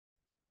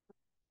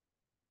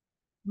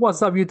What's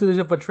up, YouTube? This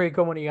is Patrick.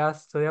 Como you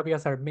guys? Today, we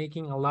guys are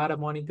making a lot of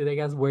money today,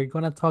 guys. We're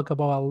gonna talk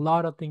about a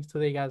lot of things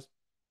today, guys.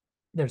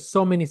 There's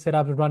so many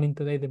setups running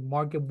today. The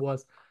market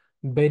was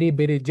very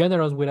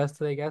generous with us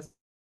today, guys.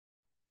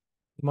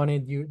 Money,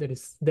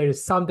 there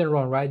is something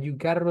wrong, right? You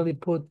gotta really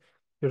put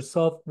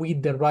yourself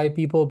with the right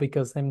people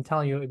because I'm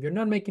telling you, if you're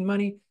not making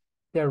money,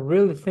 there are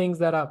really things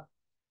that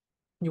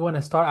you want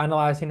to start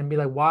analyzing and be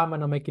like, why am I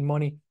not making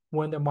money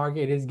when the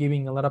market is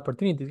giving a lot of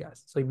opportunities,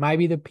 guys? So it might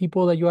be the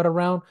people that you are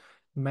around.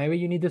 Maybe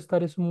you need to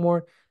study some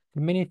more.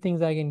 Many things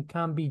that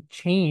can be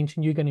changed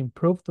and you can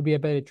improve to be a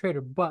better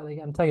trader. But like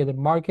I'm telling you, the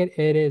market,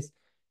 it is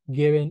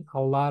giving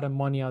a lot of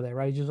money out there,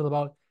 right? It's just all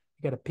about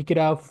you got to pick it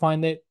up,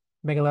 find it,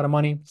 make a lot of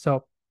money.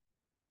 So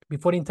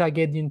before I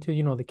get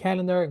into the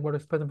calendar and what we're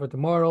expecting for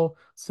tomorrow,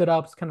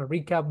 setups, kind of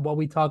recap what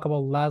we talked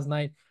about last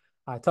night.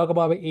 I talk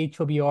about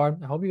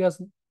HOBR. I hope you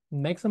guys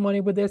make some money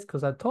with this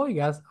because I told you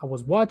guys I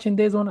was watching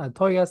this one. I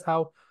told you guys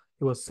how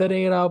it was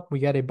setting it up. We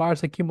got a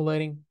bars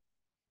accumulating,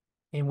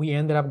 and we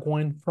ended up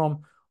going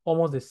from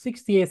almost the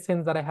 68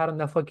 cents that I had on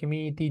the full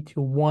community to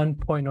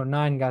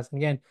 1.09, guys. And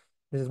again,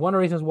 this is one of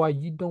the reasons why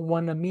you don't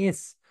want to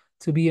miss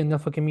to be in the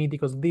full community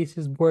because this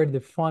is where the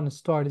fun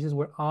starts. This is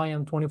where I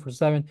am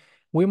 24/7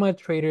 with my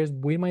traders,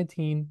 with my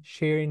team,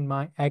 sharing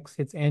my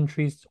exits,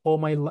 entries, all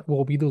my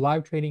we do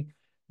live trading,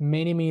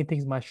 many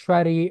things. My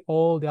strategy,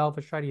 all the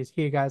alpha strategy is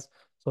here, guys.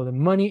 So the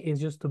money is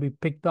just to be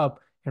picked up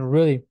and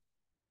really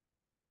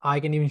I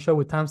can even show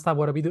with timestamp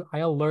what we do. I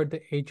alert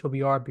the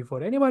HOBR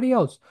before anybody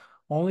else,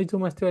 only to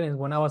my students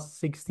when I was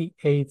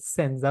 68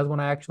 cents. That's when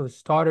I actually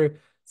started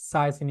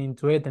sizing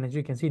into it. And as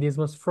you can see, this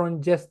was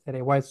from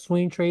yesterday. White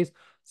swing trades,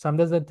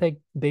 sometimes that take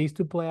days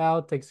to play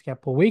out, takes a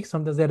couple of weeks,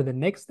 sometimes they're the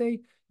next day.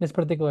 In this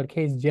particular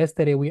case,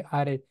 yesterday we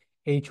added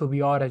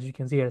HOBR, as you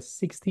can see, at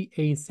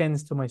 68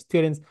 cents to my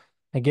students.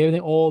 I gave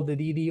them all the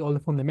DD, all the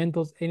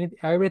fundamentals, and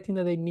everything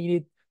that they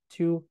needed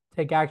to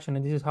take action.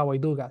 And this is how I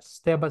do, guys,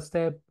 step by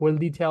step, well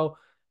detailed.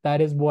 That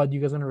is what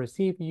you guys want to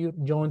receive. You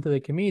join to the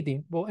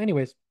community. Well,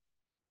 anyways,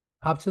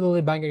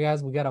 absolutely banger,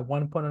 guys. We got a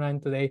 1.09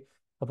 today.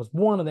 That was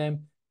one of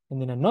them. And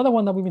then another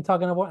one that we've been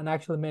talking about and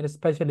actually made a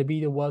special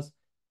video was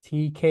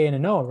TK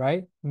and O,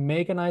 right?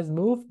 Make a nice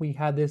move. We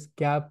had this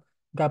gap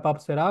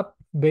up set up.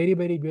 Very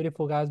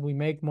beautiful, guys. We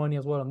make money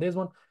as well on this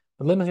one.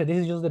 But let me say, this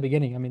is just the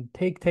beginning. I mean,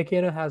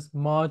 TK has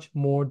much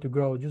more to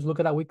grow. Just look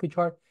at that weekly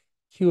chart.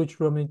 Huge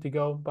room to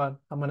go, but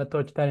I'm going to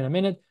touch that in a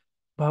minute.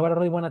 But what I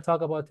really want to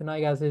talk about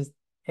tonight, guys, is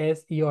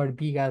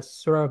SERB, guys.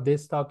 Serve,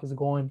 this stock is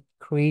going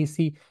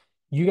crazy.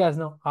 You guys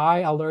know I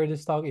alerted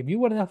this stock. If you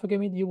were an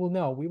African meet, you will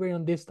know we were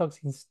on this stock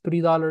since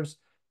 $3,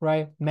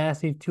 right?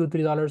 Massive $2,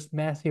 $3,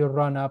 massive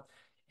run up.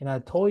 And I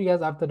told you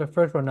guys after the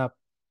first run up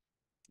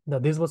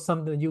that this was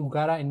something that you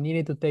gotta and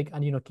needed to take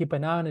and keep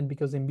an eye on it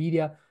because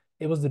Nvidia,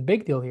 it was the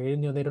big deal here.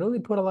 They really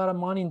put a lot of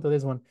money into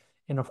this one.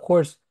 And of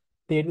course,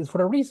 it's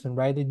for a reason,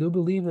 right? They do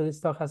believe that this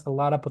stock has a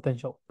lot of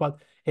potential.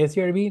 But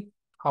SERB,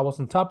 I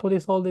was on top of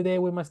this all the day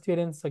with my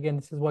students. Again,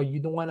 this is why you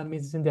don't want to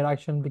miss this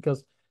interaction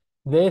because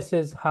this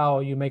is how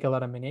you make a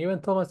lot of money. I even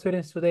told my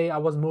students today I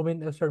was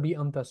moving SRB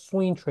onto a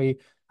swing trade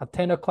at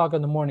 10 o'clock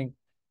in the morning.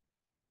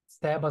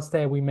 Step by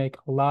step, we make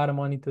a lot of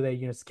money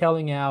today.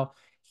 Scaling out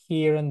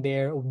here and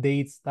there,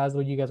 updates. That's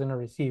what you guys are gonna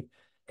receive.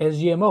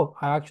 SGMO,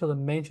 I actually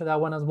mentioned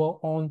that one as well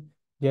on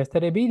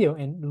yesterday video.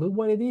 And look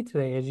what it did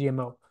today,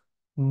 SGMO.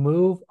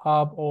 Move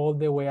up all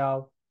the way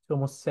out to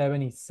almost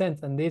 70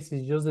 cents. And this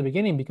is just the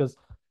beginning because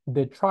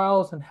the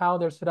trials and how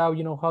they're set out,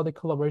 how the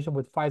collaboration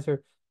with Pfizer,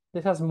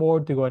 this has more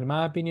to go, in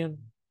my opinion.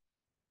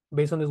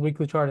 Based on this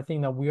weekly chart, I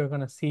think that we are going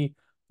to see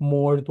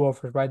more to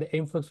offer, right? The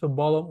influx of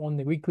volume on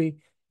the weekly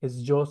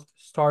is just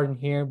starting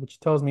here, which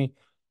tells me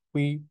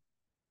we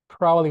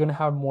probably going to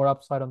have more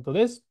upside onto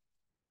this,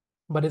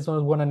 but it's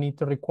going to need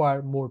to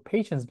require more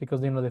patience because,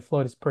 the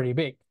float is pretty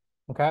big,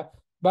 okay?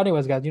 But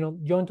anyways, guys,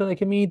 join to the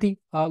community.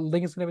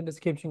 Link is going to be in the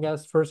description,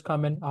 guys. First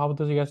comment. I hope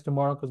to see you guys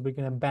tomorrow because we're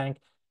going to bank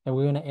and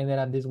we're going to end it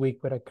up this week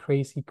with a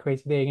crazy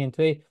day again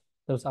today.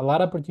 There's a lot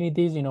of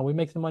opportunities. We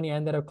make some money. I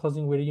ended up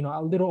closing with,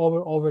 a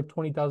little over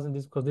 20,000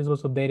 this because this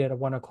was updated at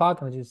 1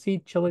 o'clock. And as you see,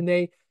 chilling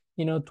day,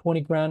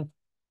 20 grand.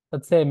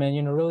 That's it,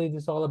 man. Really,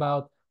 this is all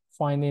about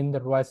finding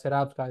the right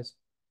setups, guys.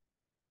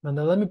 And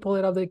then let me pull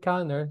it up the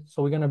calendar.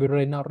 So we're going to be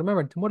ready now.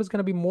 Remember, tomorrow is going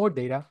to be more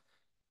data.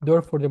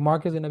 Therefore, the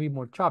market is going to be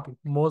more choppy.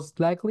 Most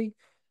likely,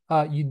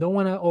 you don't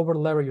want to over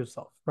lever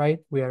yourself, right?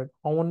 We are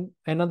on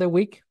another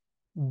week.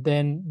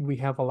 Then we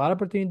have a lot of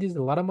opportunities.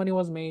 A lot of money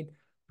was made.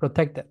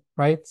 Protect it,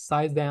 right?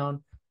 Size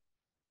down.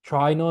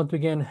 Try not to,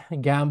 again,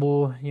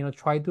 gamble.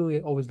 Try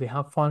to obviously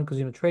have fun because,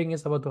 trading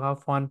is about to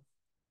have fun.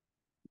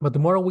 But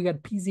tomorrow we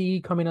got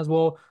PCE coming as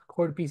well.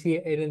 Core PCE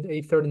at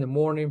 8:30 in the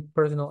morning.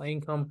 Personal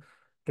income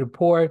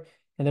report.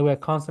 And then we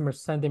have customer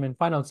sentiment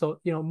final.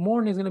 So,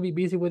 morning is going to be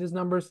busy with these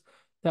numbers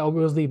that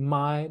obviously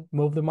might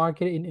move the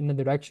market in a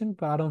direction,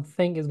 but I don't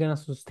think it's going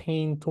to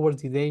sustain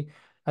towards the day.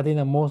 I think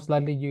that most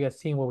likely you guys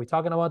seeing what we're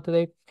talking about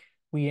today.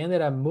 We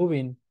ended up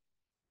moving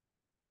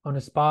on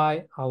a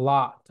SPY a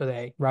lot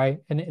today, right?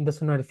 And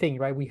that's another thing,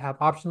 right? We have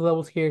option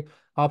levels here,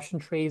 option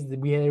trades.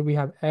 We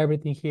have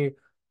everything here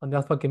on the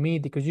alpha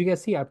community because you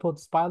guys see I put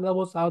SPY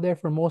levels out there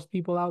for most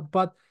people out,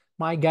 but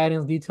my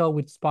guidance detail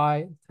with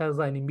SPY,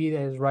 Tesla, and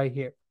Nvidia is right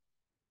here.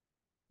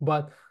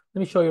 But let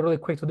me show you really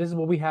quick. So this is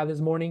what we have this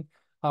morning.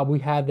 We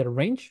had the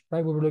range,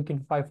 right? We were looking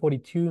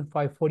 542 and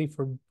 540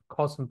 for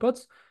calls and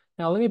puts.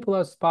 Now let me pull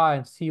out SPY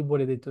and see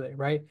what it did today,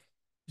 right?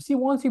 You see,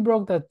 once he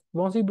broke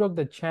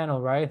the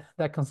channel, right?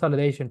 That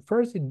consolidation,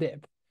 first it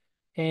dipped.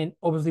 And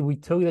obviously we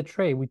took the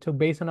trade. We took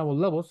based on our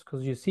levels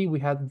because you see we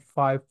had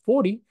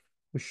 540.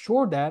 We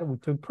short that. We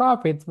took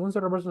profits. Once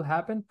the reversal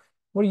happened,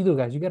 what do you do,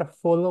 guys? You got to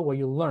follow what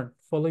you learn.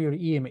 Follow your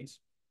EMAs.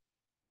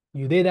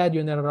 You did that. You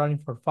ended up running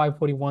for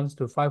 541s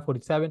to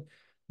 547.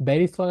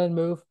 Very solid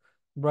move,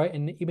 right?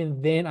 And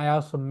even then, I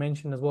also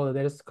mentioned as well that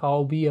there's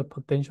called be a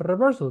potential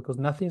reversal because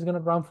nothing's going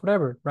to run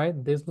forever, right?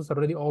 This was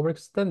already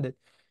overextended.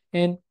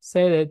 And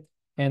said it,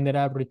 ended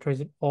up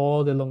retracing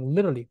all day long,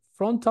 literally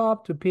from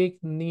top to peak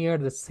near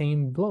the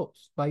same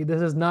blows. Like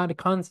this is not a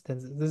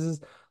constant. This is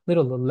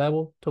literally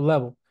level to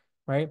level,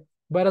 right?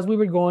 But as we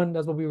were going,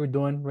 that's what we were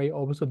doing, right?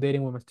 Also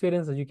dating with my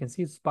students. As you can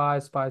see, SPY,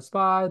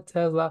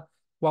 Tesla,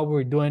 what we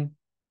were doing.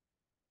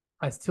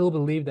 I still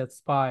believe that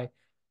SPY,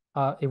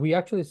 if we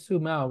actually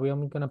zoom out,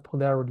 I'm going to pull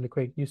that really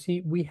quick. You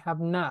see, we have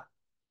not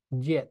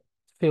yet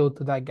filled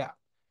to that gap.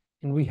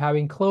 And we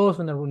haven't closed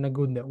on a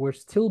good note. We're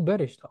still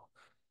bearish though.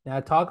 Now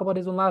I talked about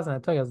this one last and I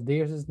tell you,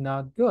 this is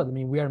not good. I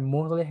mean, we are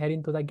mostly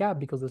heading to that gap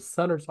because the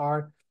sellers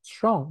are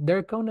strong.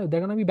 They're gonna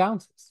be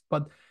bounces,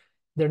 but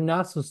they're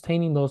not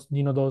sustaining those,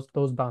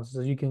 those bounces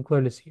as you can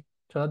clearly see.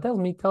 So that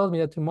tells me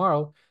that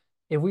tomorrow,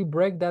 if we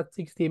break that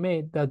 60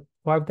 MA, that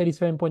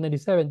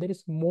 537.97, that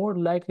is more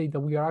likely that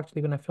we are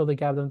actually going to fill the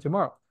gap down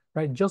tomorrow,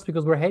 right? Just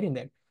because we're heading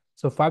there.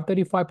 So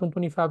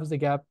 535.25 is the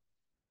gap.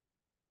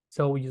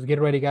 So we just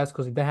get ready, guys,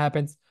 because if that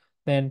happens,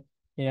 then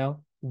you're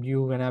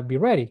gonna be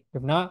ready.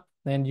 If not,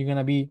 then you're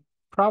gonna be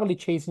probably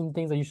chasing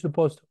things that you're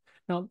supposed to.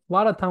 Now, a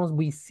lot of times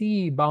we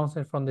see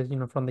bouncing from this,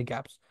 from the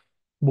gaps.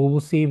 But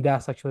we'll see if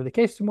that's actually the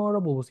case tomorrow.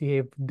 But we'll see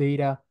if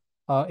data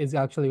is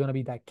actually going to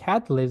be that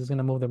catalyst is going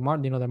to move the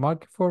market, the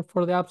market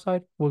for the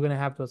upside. We're going to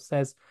have to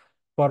assess.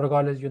 But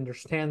regardless, you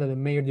understand that the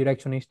major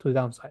direction is to the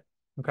downside.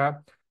 Okay.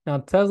 Now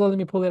Tesla, let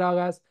me pull it out,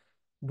 guys.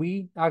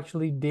 We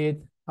actually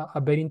did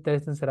a very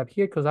interesting setup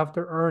here because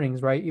after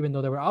earnings, right, even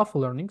though they were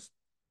awful earnings,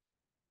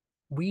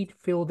 we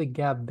filled the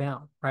gap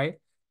down, right?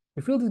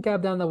 We filled this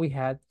gap down that we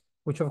had,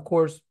 which of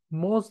course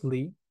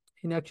mostly,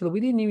 and actually we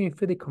didn't even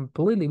fill it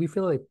completely. We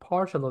filled a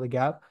partial of the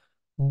gap,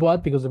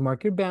 but because the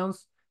market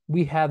bounced,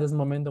 we had this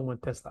momentum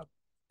with Tesla.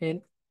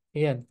 And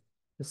again,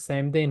 the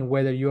same thing,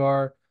 whether you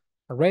are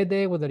a red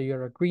day, whether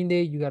you're a green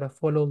day, you gotta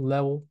follow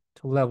level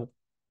to level.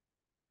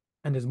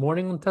 And this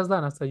morning on Tesla,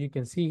 and as you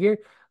can see here,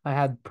 I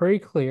had pretty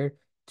clear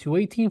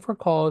 218 for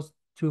calls,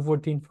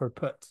 214 for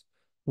puts.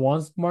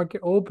 Once market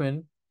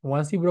opened,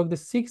 once he broke the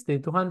 60,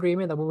 200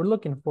 EMA that we were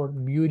looking for,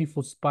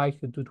 beautiful spike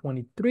to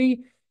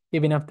 223.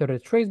 Even after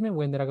retracement,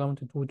 we ended up going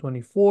to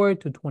 224,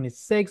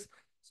 226.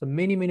 So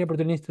many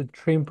opportunities to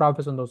trim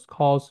profits on those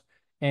calls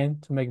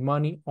and to make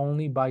money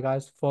only by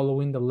guys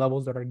following the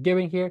levels that are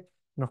given here.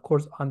 And of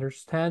course,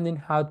 understanding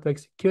how to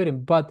execute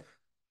them. But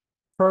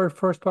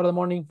first part of the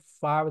morning,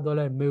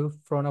 $5 move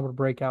from our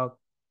breakout,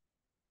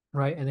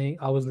 right? And then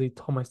I obviously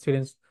told my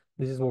students,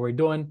 this is what we're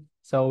doing.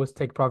 So always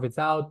take profits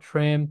out,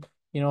 trim,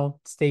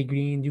 stay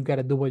green. You got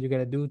to do what you got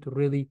to do to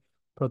really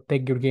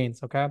protect your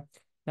gains, okay?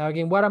 Now,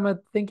 again, what am I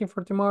thinking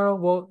for tomorrow?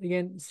 Well,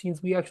 again,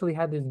 since we actually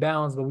had this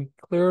balance, but we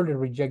clearly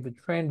reject the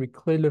trend, we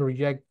clearly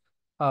reject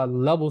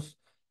levels.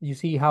 You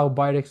see how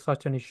Bidex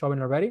Session is showing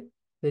already?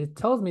 That it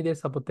tells me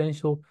there's a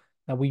potential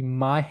that we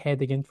might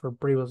head again for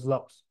previous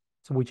lows,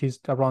 so which is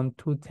around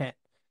 210.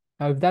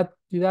 Now, if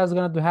that's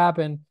going to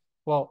happen,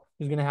 well,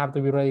 he's going to have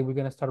to be ready. We're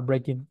going to start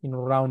breaking,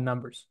 round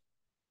numbers.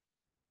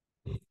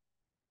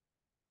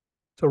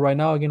 So right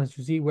now, again, as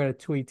you see, we're at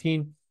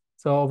 218.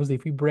 So obviously,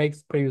 if he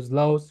breaks previous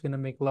lows, it's gonna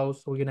make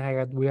lows. So we're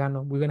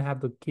gonna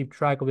have to keep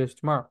track of this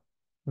tomorrow.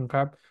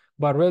 Okay,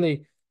 but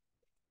really,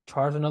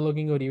 charts are not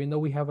looking good. Even though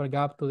we have a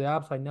gap to the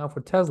upside now for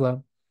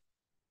Tesla,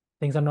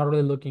 things are not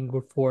really looking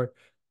good for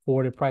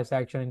the price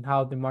action and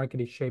how the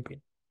market is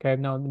shaping.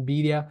 Okay, now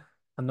Nvidia,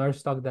 another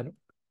stock that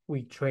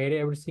we trade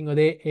every single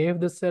day if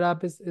the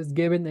setup is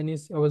given and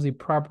is obviously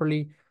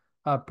properly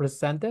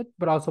presented,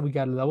 but also we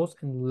got levels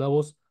and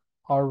levels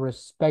are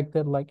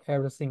respected like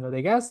every single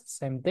day. Guys,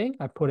 same thing.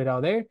 I put it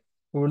out there.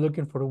 We were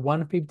looking for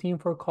 115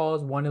 for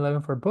calls,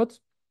 111 for puts.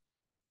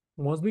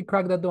 Once we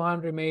crack that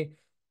 200 May,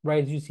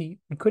 right, as you see,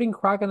 we couldn't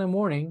crack in the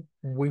morning.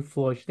 We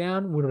flushed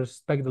down. We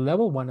respect the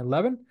level,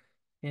 111,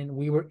 and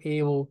we were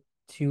able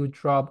to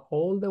drop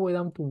all the way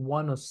down to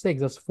 106.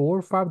 That's $4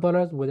 or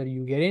 $5, whether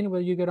you get in,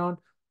 whether you get on,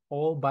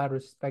 all by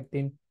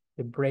respecting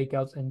the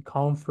breakouts and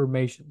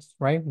confirmations,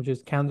 right? Which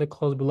is candle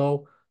close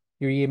below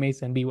your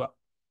EMAs and be well.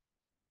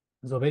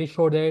 So very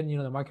short there,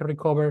 the market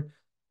recover.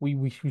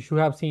 We should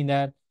have seen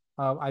that.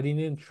 I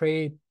didn't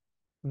trade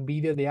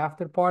Nvidia the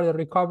after part of the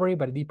recovery,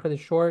 but it did pretty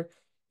short.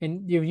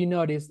 And if you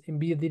notice,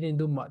 Nvidia didn't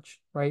do much,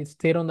 right? It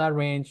stayed on that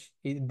range.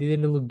 It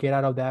didn't really get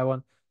out of that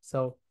one.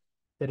 So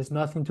There is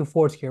nothing to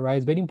force here, right?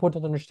 It's very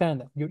important to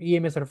understand that your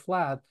EMAs are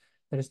flat.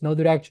 There is no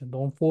direction.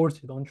 Don't force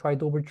it. Don't try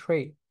to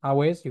overtrade.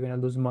 Otherwise, you're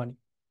gonna lose money.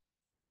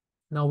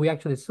 Now we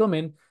actually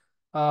zoom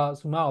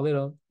out a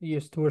little.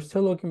 Yes, we're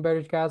still looking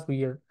bearish, guys.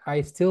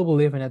 I still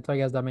believe, and I told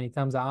you guys that many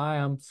times, that I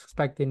am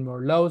expecting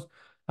more lows.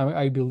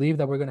 I believe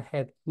that we're gonna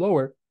head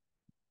lower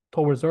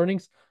towards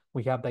earnings.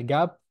 We have that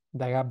gap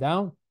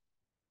down.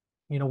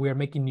 We are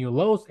making new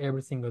lows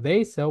every single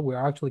day. So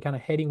we're actually kind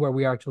of heading where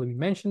we actually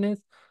mentioned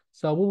it.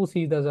 So we will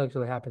see if that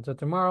actually happens. So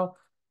tomorrow,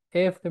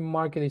 if the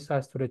market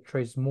decides to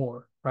retrace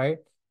more, right,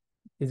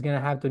 is going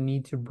to have to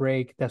need to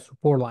break that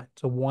support line.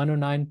 So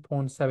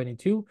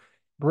 109.72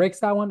 breaks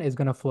that one, is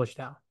going to flush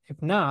down.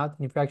 If not,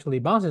 if it actually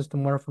bounces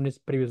tomorrow from this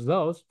previous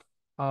lows,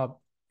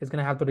 it's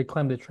going to have to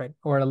reclaim the trade,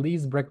 or at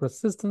least break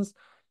resistance,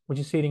 which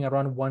is sitting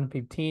around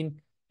 115,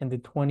 and the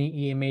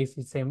 20 EMAs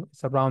is same.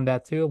 It's around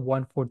that too,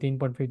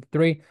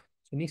 114.53.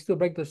 So it needs to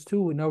break those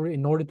two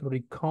in order to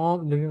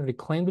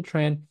reclaim the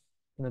trend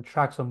and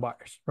attract some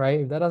buyers,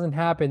 right? If that doesn't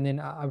happen, then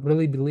I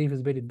really believe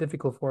it's very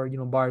difficult for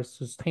buyers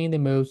to sustain the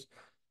moves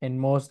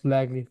and most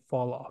likely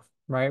fall off,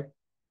 right?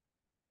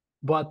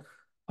 But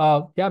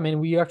yeah, man,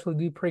 we actually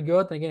do pretty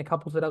good. And again, a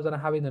couple setups that I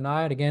have in the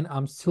night. Again,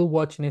 I'm still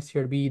watching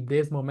SCRB.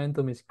 This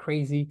momentum is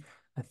crazy.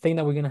 I think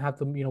that we're gonna have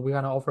to, we're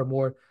gonna offer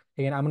more.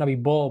 Again, I'm gonna be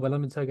bold, but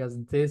let me tell you guys,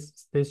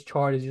 this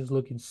chart is just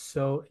looking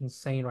so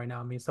insane right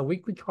now. I mean, it's a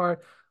weekly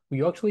chart.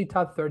 We actually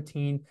tapped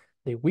 13.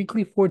 The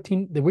weekly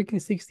 14, the weekly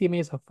 60 MA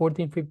is a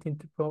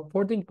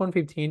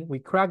 14.15. We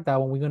cracked that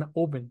one. We're gonna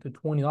open to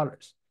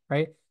 $20,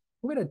 right?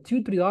 We were at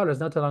 $2, $3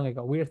 not too long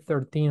ago. We're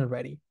 13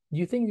 already. Do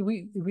you think I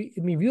mean,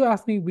 if you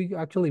ask me, we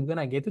actually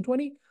gonna get to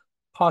 20?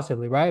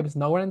 Possibly, right? It's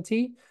no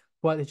guarantee,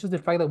 but it's just the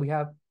fact that we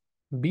have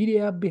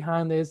Nvidia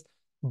behind this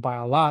by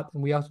a lot,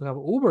 and we also have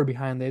Uber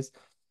behind this.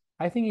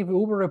 I think if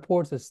Uber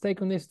reports a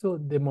stake on this too,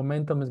 the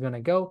momentum is gonna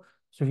go.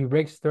 So if he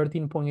breaks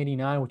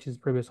 13.89, which is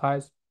previous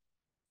highs,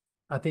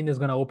 I think it's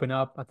gonna open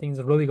up. I think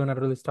it's really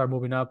gonna start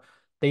moving up.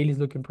 Daily's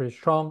looking pretty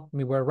strong. I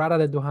mean, we're right at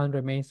the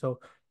 200 main,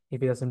 so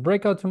if it doesn't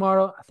break out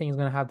tomorrow, I think it's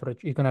gonna have to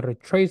it's gonna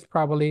retrace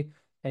probably.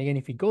 And again,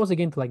 if it goes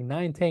again to like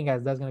 9, 10,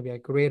 guys, that's gonna be a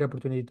great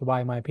opportunity to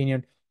buy, in my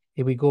opinion.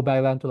 If we go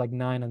back down to like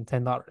 $9 and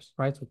 $10,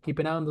 right? So keep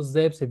an eye on those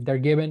dips. If they're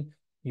given,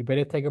 you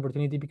better take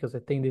opportunity, because I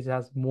think this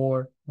has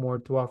more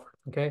to offer.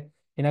 Okay.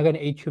 And again,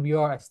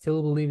 HUBR, I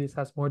still believe this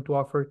has more to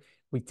offer.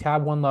 We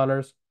tap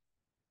 $1.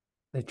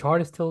 The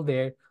chart is still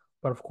there,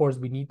 but of course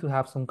we need to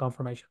have some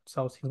confirmation.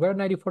 So since we're at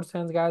 94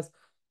 cents, guys,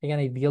 again,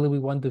 ideally we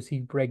want to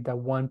see break that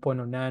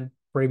 1.09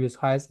 previous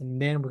highs,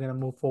 and then we're gonna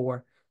move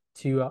forward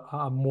to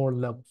more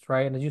levels,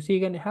 right? And as you see,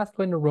 again, it has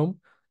plenty of room.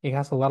 It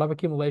has a lot of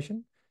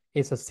accumulation.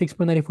 It's a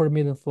 6.94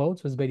 million float,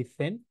 so it's very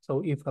thin.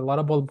 So if a lot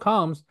of volume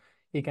comes,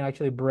 it can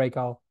actually break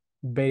out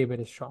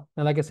very strong.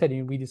 And like I said,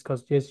 we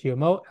discussed just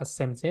GMO as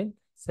same thing,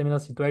 similar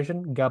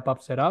situation, gap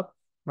up, set up,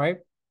 right?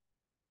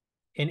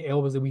 And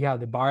obviously we have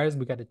the buyers,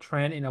 we got the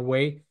trend in a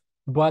way,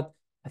 but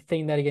I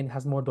think that again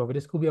has more to offer.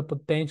 This could be a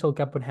potential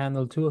cap and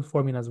handle too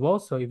forming as well.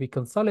 So if it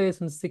consolidates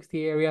in the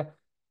 60 area,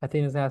 I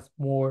think this has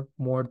more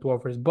to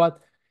offer. But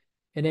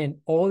and then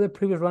all the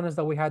previous runners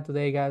that we had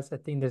today, guys, I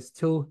think there's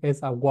still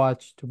is a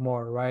watch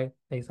tomorrow, right?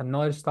 There's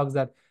another stocks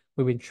that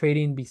we've been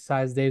trading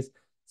besides this.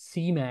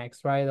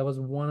 CMAX, right? That was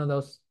one of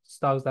those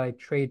stocks that I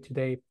trade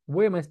today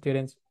with my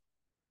students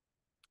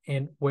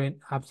and went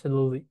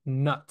absolutely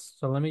nuts.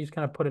 So let me just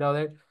kind of put it out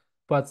there.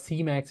 But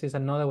CMAX is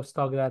another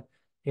stock that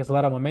has a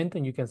lot of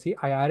momentum. You can see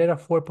I added a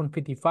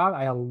 4.55.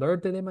 I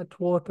alerted them at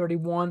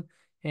 12.31.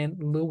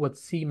 And look what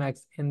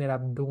CMAX ended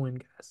up doing,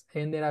 guys.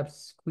 Ended up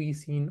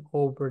squeezing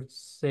over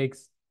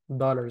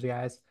 $6,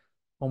 guys.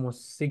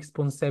 Almost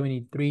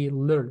 6.73,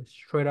 literally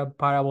straight up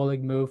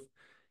parabolic move.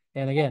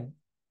 And again,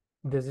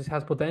 this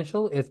has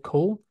potential. It's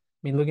cool. I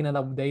mean, looking at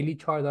the daily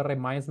chart, that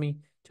reminds me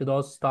to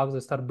those stocks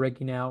that start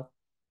breaking out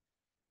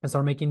and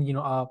start making,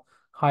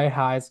 higher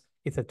highs.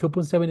 It's a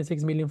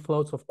 2.76 million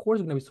float. So of course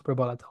it's gonna be super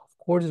volatile.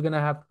 Of course it's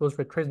gonna have those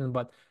retracements.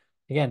 But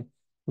again,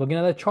 looking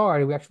at the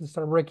chart, we actually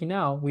start breaking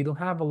out. We don't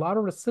have a lot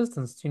of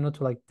resistance, to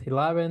like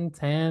 11,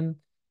 10,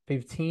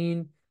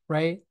 15,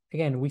 right?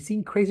 Again, we've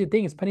seen crazy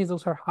things. Pennies,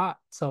 those are hot.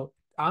 So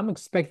I'm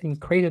expecting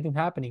crazy things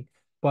happening,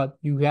 but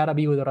you gotta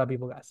be with the right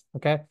people, guys.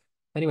 Okay.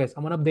 Anyways,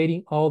 I'm gonna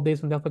updating all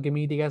this on the Alpha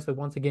community, guys. So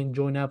once again,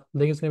 join up.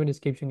 Link is gonna be in the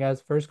description,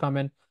 guys. First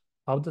comment.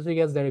 I hope to see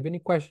you guys there. If you have any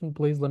question,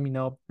 please let me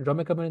know. Drop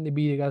me a comment in the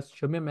video, guys.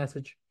 Show me a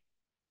message.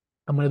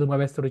 I'm gonna do my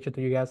best to reach out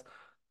to you guys.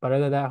 But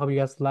other than that, I hope you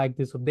guys like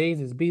this updates,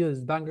 this video,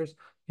 this bangers.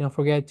 Don't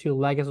forget to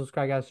like and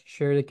subscribe, guys.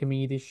 Share the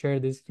community,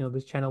 share this,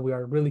 this channel. We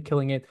are really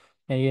killing it.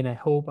 And again, I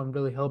hope I'm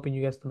really helping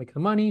you guys to make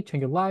some money,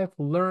 change your life,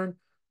 learn,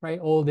 right?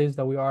 All this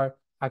that we are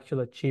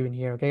actually achieving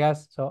here. Okay,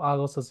 guys. So I'll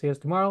also see you guys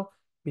tomorrow.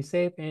 Be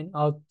safe, and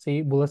I'll see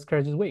you. Let's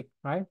catch this week.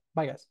 All right.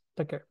 Bye, guys.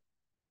 Take care.